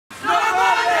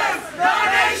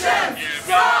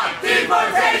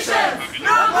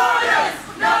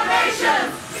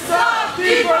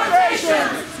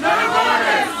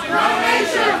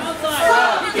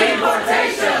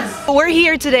We're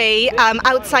here today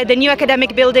outside the new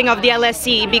academic building of the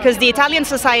LSE because the Italian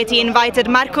Society invited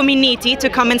Marco Miinniti to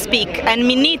come and speak. And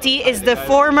Miinniti is the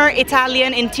former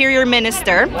Italian Interior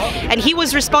Minister, and he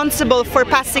was responsible for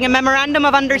passing a memorandum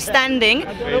of understanding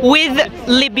with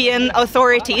Libyan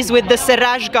authorities, with the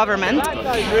Serraj government,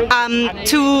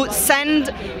 to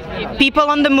send people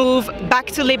on the move back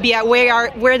to Libya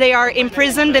where they are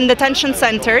imprisoned in detention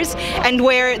centers, and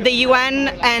where the UN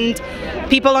and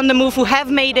people on the move who have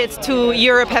made it to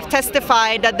Europe have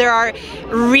testified that there are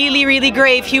really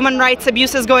grave human rights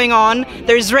abuses going on.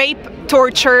 There's rape,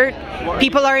 torture,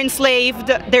 people are enslaved,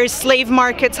 there's slave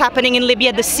markets happening in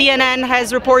Libya. The CNN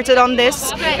has reported on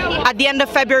this. At the end of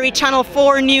February, Channel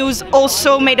 4 News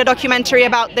also made a documentary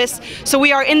about this. So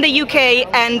we are in the UK,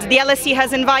 and the LSE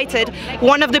has invited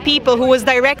one of the people who was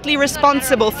directly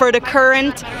responsible for the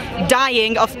current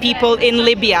dying of people in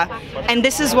Libya. And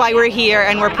this is why we're here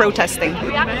and we're protesting.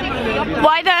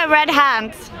 Why the red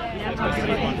hands?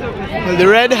 Well, the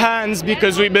red hands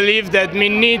because we believe that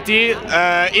Miinniti,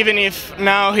 even if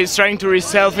now he's trying to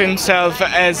resell himself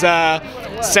as a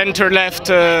center-left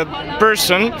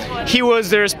person, he was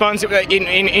the responsible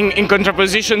in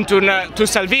contraposition to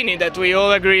Salvini, that we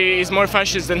all agree is more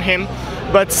fascist than him,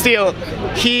 but still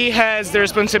he has the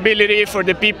responsibility for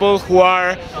the people who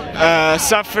are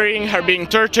suffering, are being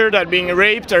tortured, are being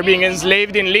raped, are being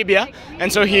enslaved in Libya,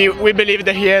 and so we believe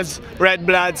that he has red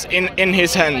bloods in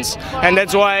his hands, and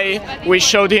that's why we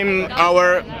showed him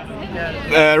our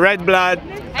red blood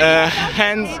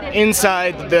hands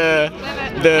inside the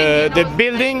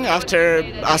building, after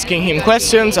asking him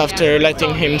questions, after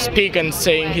letting him speak and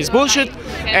saying his bullshit,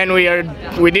 and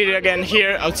we did it again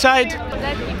here outside.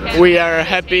 We are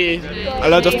happy a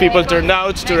lot of people turned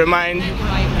out to remind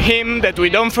him that we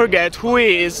don't forget who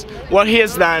he is, what he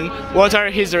has done, what are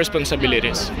his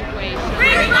responsibilities.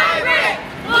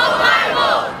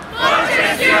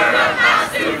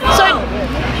 So,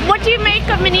 what do you make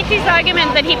of Miinniti's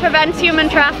argument that he prevents human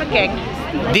trafficking?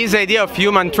 This idea of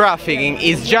human trafficking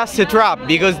is just a trap,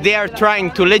 because they are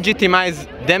trying to legitimize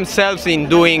themselves in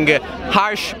doing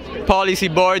harsh policy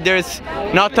borders,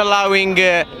 not allowing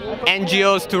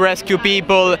NGOs to rescue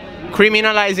people,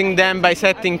 criminalizing them by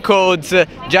setting codes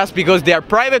just because they are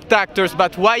private actors.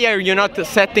 But why are you not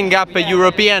setting up a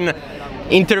European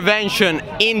intervention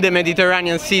in the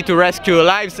Mediterranean Sea to rescue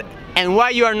lives? And why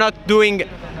you are not doing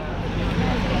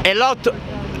a lot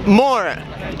more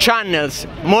channels,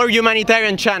 more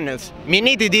humanitarian channels?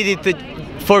 Miinniti did it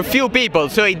for few people,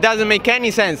 so it doesn't make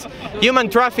any sense. Human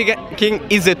trafficking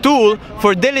is a tool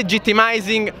for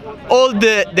delegitimizing all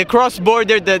the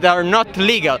cross-border that are not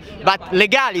legal, but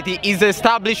legality is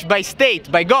established by state,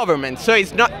 by government, so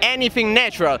it's not anything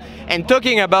natural, and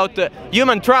talking about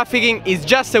human trafficking is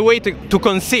just a way to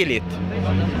conceal it.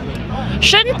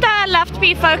 Shouldn't the left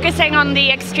be focusing on the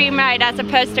extreme right as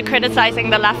opposed to criticizing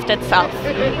the left itself?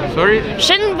 Sorry?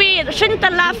 Shouldn't the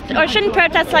left, or shouldn't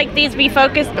protests like these be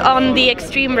focused on the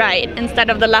extreme right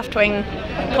instead of the left-wing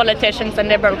politicians and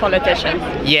liberal politicians?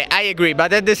 Yeah, I agree,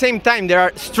 but at the same time there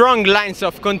are strong lines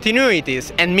of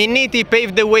continuities, and Miinniti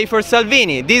paved the way for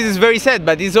Salvini. This is very sad,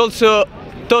 but it's also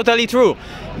totally true,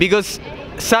 because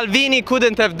Salvini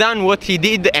couldn't have done what he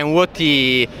did and what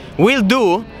he will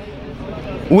do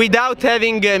without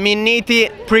having Miinniti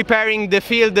preparing the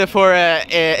field for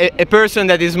a person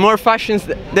that is more fascist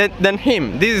than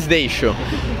him. This is the issue.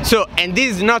 So, and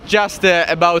this is not just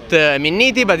about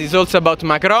Miinniti, but it's also about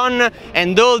Macron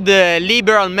and all the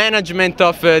liberal management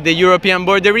of the European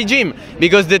border regime,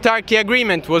 because the Turkey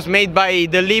agreement was made by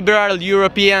the liberal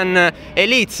European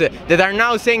elites that are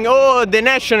now saying, oh, the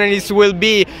nationalists will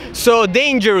be so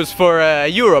dangerous for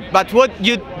Europe. But what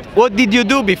did you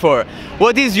do before?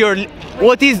 What is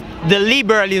the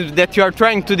liberalism that you are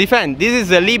trying to defend? This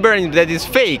is a liberalism that is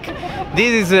fake.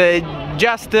 This is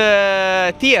just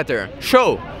a theater,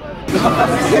 show.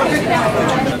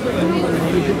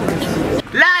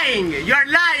 Lying! You're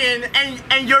lying,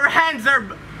 and your hands are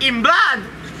in blood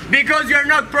because you're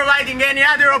not providing any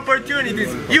other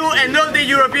opportunities. You and all the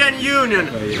European Union.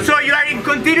 So you are in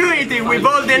continuity with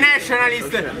all the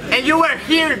nationalists, and you were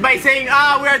here by saying,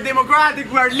 we are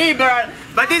democratic, we are liberal,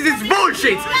 but this is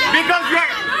bullshit, because we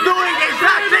are doing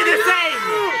exactly the same.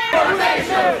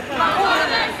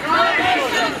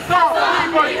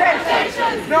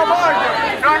 No more